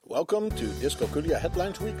Welcome to Dyscalculia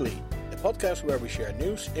Headlines Weekly, a podcast where we share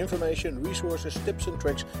news, information, resources, tips and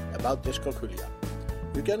tricks about dyscalculia.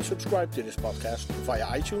 You can subscribe to this podcast via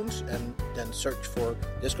iTunes and then search for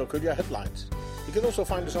Dyscalculia Headlines. You can also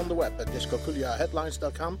find us on the web at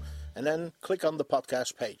dyscalculiaheadlines.com and then click on the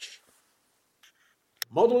podcast page.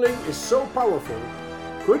 Modeling is so powerful.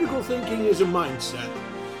 Critical thinking is a mindset.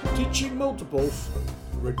 Teaching multiples,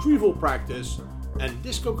 retrieval practice, and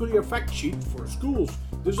Dyscalculia fact sheet for schools.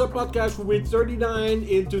 This is our podcast for week 39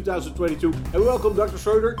 in 2022. And we welcome Dr.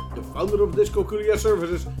 Schroeder, the founder of Dyscalculia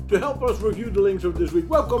Services, to help us review the links of this week.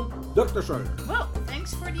 Welcome, Dr. Schroeder. Well,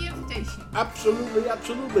 thanks for the invitation. Absolutely.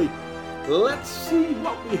 Let's see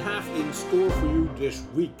what we have in store for you this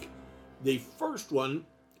week. The first one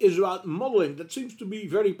is about modeling. That seems to be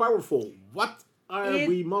very powerful. What are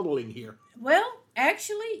we modeling here? Well,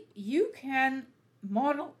 actually, you can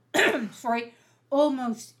model,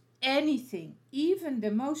 almost anything, even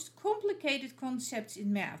the most complicated concepts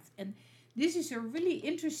in math. And this is a really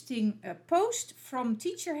interesting post from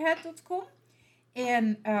teacherhead.com.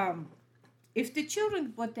 And if the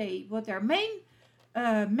children, what their main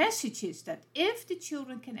message is that if the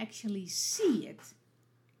children can actually see it,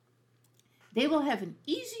 they will have an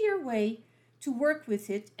easier way to work with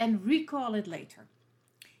it and recall it later.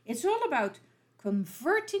 It's all about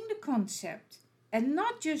converting the concept and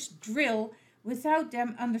not just drill without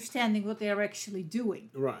them understanding what they're actually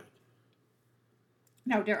doing. Right.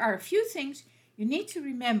 Now, there are a few things you need to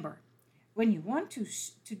remember when you want to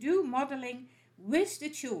do modeling with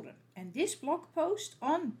the children. And this blog post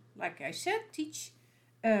on, like I said,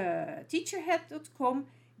 teacherhead.com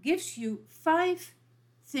gives you 5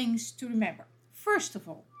 things to remember. First of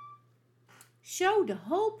all, show the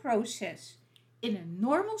whole process in a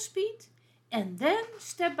normal speed and then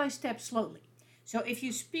step by step slowly. So if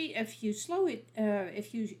you show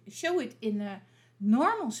it in a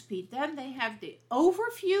normal speed, then they have the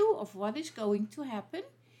overview of what is going to happen,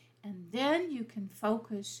 and then you can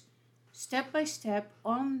focus step by step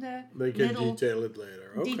on the little detail it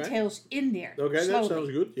later. Okay. Details in there. Okay, slowly. That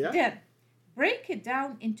sounds good. Yeah. Then break it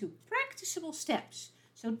down into practicable steps.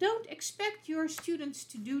 So don't expect your students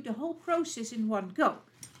to do the whole process in one go.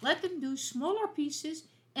 Let them do smaller pieces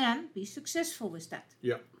and be successful with that.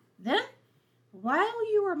 Yeah. Then, while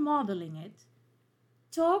you are modeling it,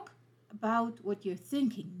 talk about what you're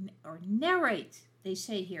thinking, or narrate, they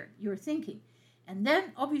say here, your thinking. And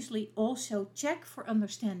then, obviously, also check for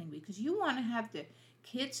understanding, because you want to have the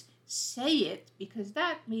kids say it, because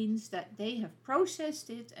that means that they have processed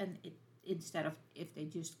it, and instead of if they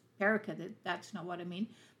just parrot it, that's not what I mean,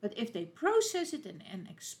 but if they process it and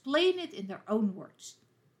explain it in their own words.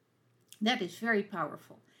 That is very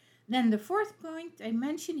powerful. Then the fourth point I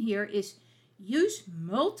mention here is use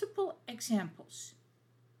multiple examples.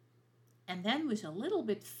 And then with a little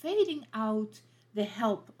bit fading out the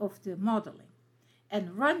help of the modeling.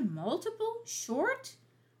 And run multiple short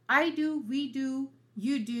I do, we do,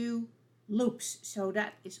 you do loops. So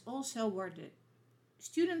that is also where the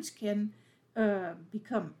students can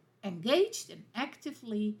become engaged and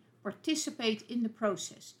actively participate in the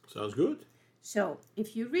process. Sounds good. So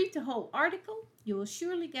if you read the whole article, you will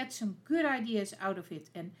surely get some good ideas out of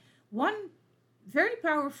it. And one very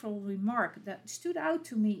powerful remark that stood out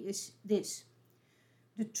to me is this.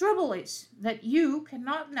 The trouble is that you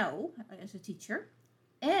cannot know as a teacher,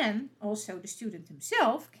 and also the student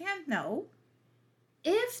himself can't know,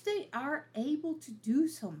 if they are able to do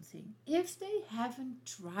something, if they haven't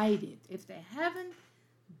tried it, if they haven't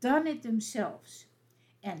done it themselves.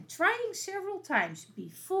 And trying several times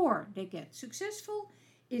before they get successful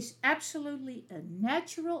is absolutely a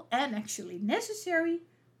natural and actually necessary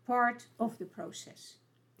part of the process.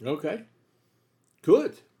 Okay.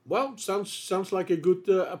 Good. Well, sounds like a good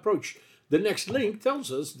approach. The next link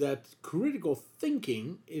tells us that critical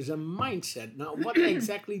thinking is a mindset. Now, what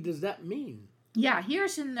exactly does that mean? Yeah,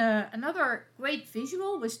 here's another great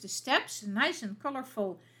visual with the steps, nice and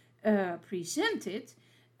colorful presented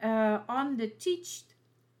on the Teach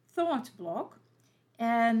Thought blog.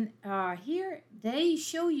 And here they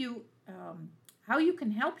show you how you can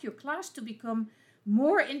help your class to become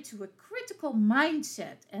more into a critical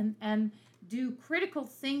mindset and do critical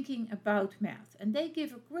thinking about math. And they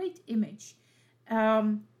give a great image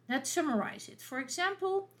that summarize it. For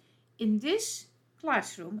example, in this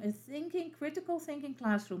classroom, a critical thinking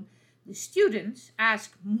classroom, the students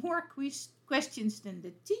ask more questions than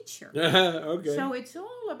the teacher. Okay. So it's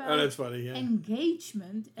all about that's funny, yeah.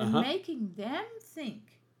 engagement and making them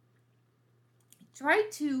think. Try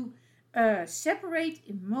to separate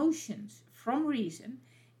emotions from reason,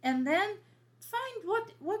 and then find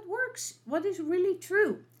what works, what is really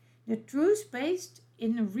true. The truth based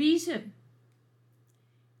in a reason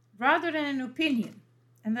rather than an opinion.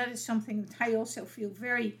 And that is something that I also feel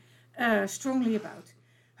very strongly about.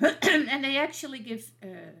 And they actually give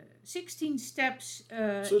 16 steps.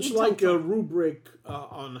 So it's like a rubric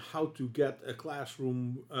on how to get a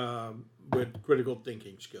classroom with critical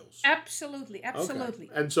thinking skills. Absolutely, absolutely.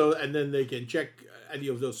 Okay. And then they can check any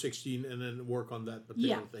of those 16 and then work on that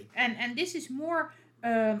particular thing. And this is more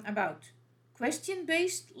about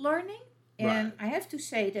question-based learning. And I have to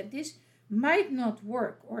say that this might not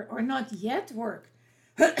work or not yet work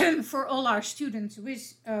for all our students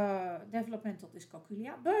with developmental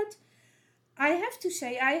dyscalculia. But I have to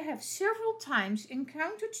say I have several times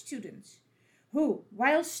encountered students who,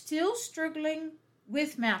 while still struggling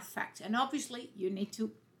with math facts, and obviously you need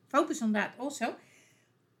to focus on that also,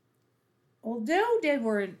 although they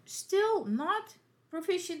were still not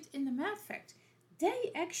proficient in the math facts,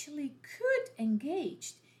 they actually could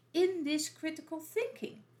engage in this critical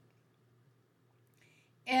thinking.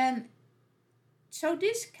 And so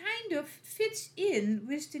this kind of fits in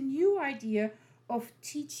with the new idea of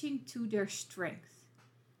teaching to their strength.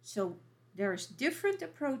 So there's different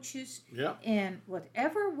approaches, and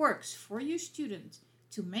whatever works for your student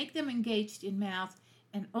to make them engaged in math,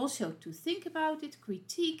 and also to think about it,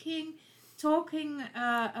 critiquing, talking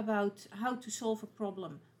about how to solve a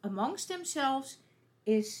problem amongst themselves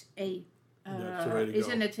is an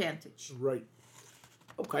advantage. Right.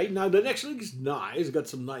 Okay, now the next link is nice. It's got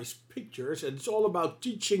some nice pictures, and it's all about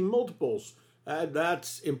teaching multiples.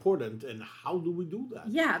 That's important. And how do we do that?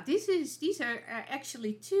 Yeah, these are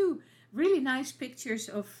actually two really nice pictures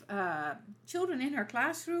of children in her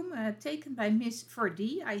classroom taken by Miss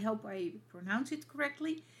Verdi. I hope I pronounce it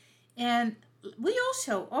correctly. And we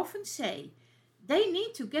also often say they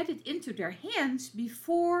need to get it into their hands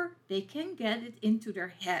before they can get it into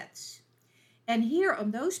their heads. And here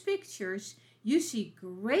on those pictures, you see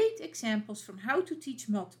great examples from how to teach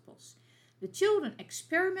multiples. The children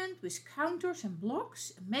experiment with counters and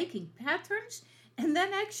blocks, making patterns, and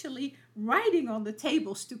then actually writing on the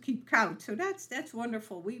tables to keep count. So that's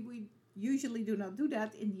wonderful. We usually do not do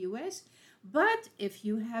that in the US. But if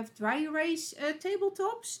you have dry erase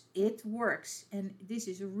tabletops, it works. And this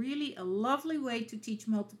is really a lovely way to teach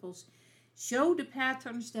multiples. Show the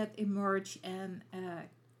patterns that emerge and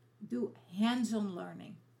do hands-on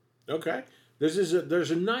learning. Okay.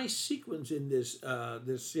 There's a nice sequence in this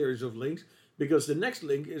series of links, because the next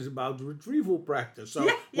link is about retrieval practice. So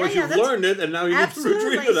once you've learned it, and now you need to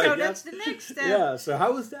retrieve it, so that's the next. So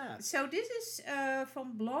how is that? So this is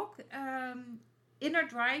from blog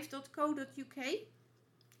innerdrive.co.uk,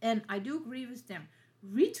 and I do agree with them.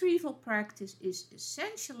 Retrieval practice is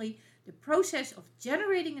essentially the process of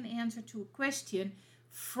generating an answer to a question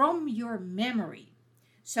from your memory.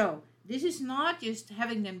 So this is not just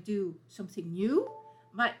having them do something new,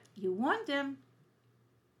 but you want them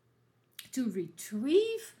to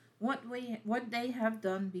retrieve what they have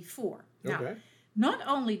done before. Okay. Now, not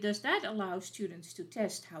only does that allow students to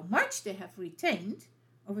test how much they have retained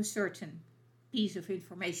of a certain piece of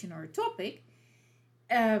information or a topic,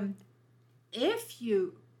 if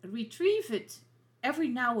you retrieve it every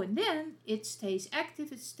now and then, it stays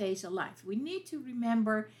active, it stays alive. We need to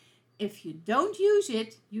remember, if you don't use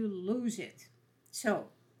it, you lose it. So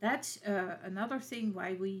that's another thing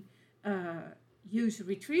why we use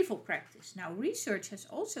retrieval practice. Now, research has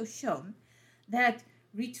also shown that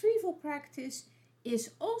retrieval practice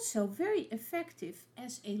is also very effective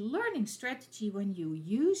as a learning strategy when you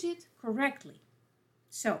use it correctly.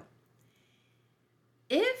 So,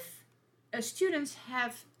 if students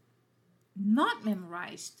have not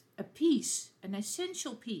memorized a piece, an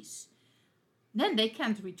essential piece, then they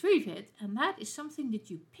can't retrieve it, and that is something that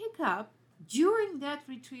you pick up during that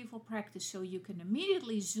retrieval practice, so you can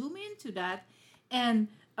immediately zoom into that and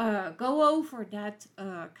go over that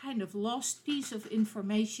kind of lost piece of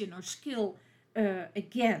information or skill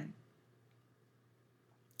again.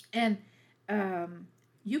 And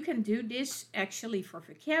you can do this actually for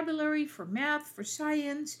vocabulary, for math, for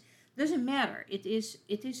science. Doesn't matter. It is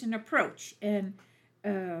an approach. And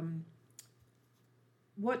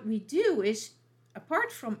what we do is,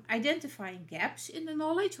 apart from identifying gaps in the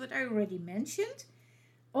knowledge, what I already mentioned,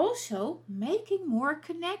 also making more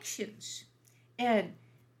connections. And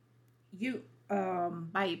you,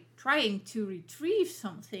 by trying to retrieve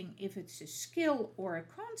something, if it's a skill or a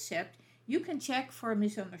concept, you can check for a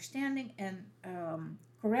misunderstanding and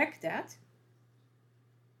correct that.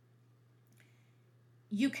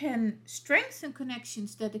 You can strengthen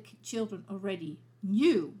connections that the children already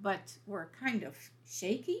knew but were kind of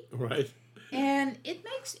shaky. Right. And it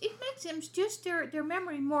makes them just their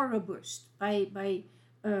memory more robust by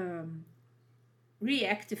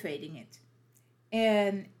reactivating it.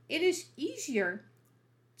 And it is easier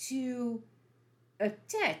to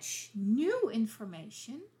attach new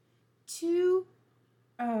information to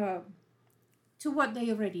what they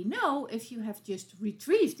already know if you have just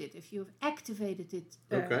retrieved it, if you've activated it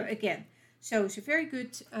again. So it's a very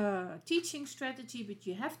good teaching strategy, but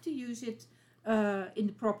you have to use it in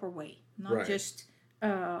the proper way, not just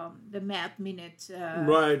the math minute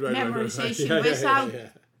memorization without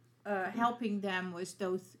helping them with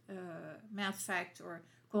those math facts or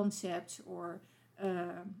concepts or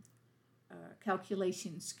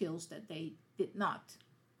calculation skills that they did not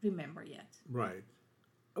remember yet. Right.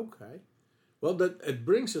 Okay. Well, it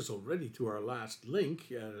brings us already to our last link.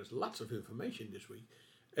 There's lots of information this week.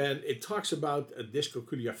 And it talks about a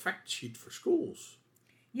Dyscalculia fact sheet for schools.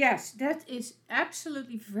 Yes, that is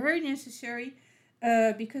absolutely very necessary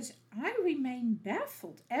because I remain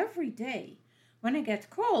baffled every day when I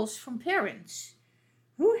get calls from parents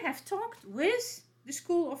who have talked with the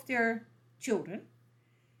school of their children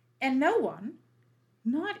and no one,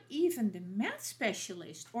 not even the math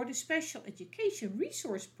specialist or the special education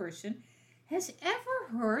resource person, has ever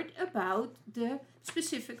heard about the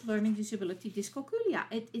specific learning disability dyscalculia.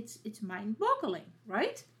 It's mind-boggling,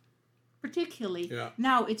 right? Particularly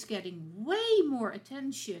now it's getting way more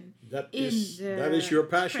attention. That is your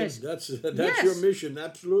passion. That's your mission,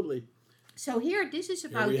 absolutely. So here, this is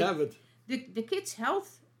about the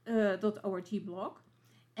kidshealth.org blog,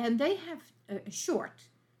 and they have a short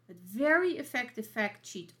but very effective fact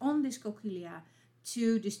sheet on dyscalculia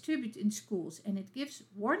to distribute in schools, and it gives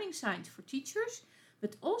warning signs for teachers,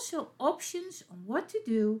 but also options on what to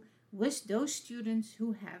do with those students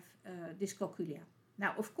who have dyscalculia.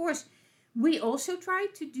 Now, of course, we also try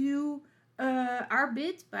to do our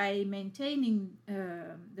bit by maintaining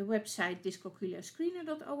the website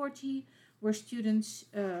dyscalculiascreener.org, where students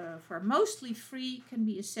for mostly free can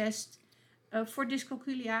be assessed for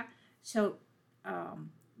dyscalculia, so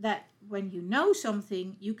that when you know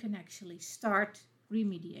something, you can actually start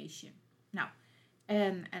remediation. Now,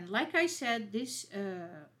 and like I said, this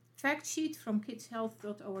fact sheet from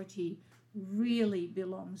kidshealth.org really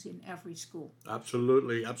belongs in every school.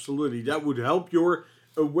 Absolutely, absolutely. That would help your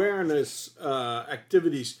awareness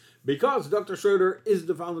activities. Because Dr. Schroeder is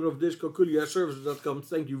the founder of dyscalculiaservices.com,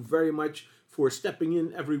 thank you very much for stepping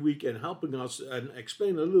in every week and helping us and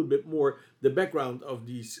explain a little bit more the background of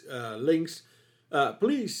these links.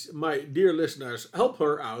 Please, my dear listeners, help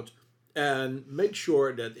her out and make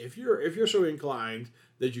sure that if you're so inclined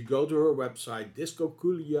that you go to her website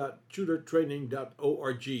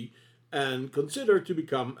dyscalculiatutortraining.org and consider to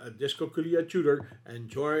become a dyscalculia tutor and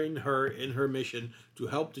join her in her mission to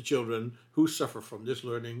help the children who suffer from this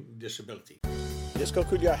learning disability.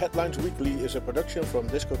 Dyscalculia Headlines Weekly is a production from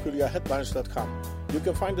dyscalculiaheadlines.com. You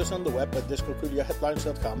can find us on the web at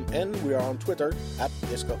dyscalculiaheadlines.com, and we are on Twitter at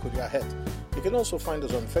dyscalculiahead. You can also find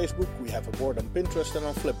us on Facebook. We have a board on Pinterest and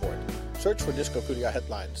on Flipboard. Search for Dyscalculia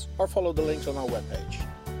Headlines or follow the links on our webpage.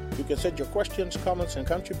 You can send your questions, comments and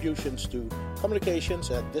contributions to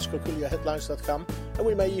communications@dyscalculiaheadlines.com, and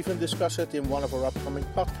we may even discuss it in one of our upcoming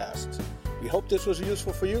podcasts. We hope this was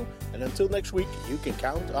useful for you, and until next week, you can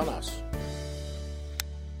count on us.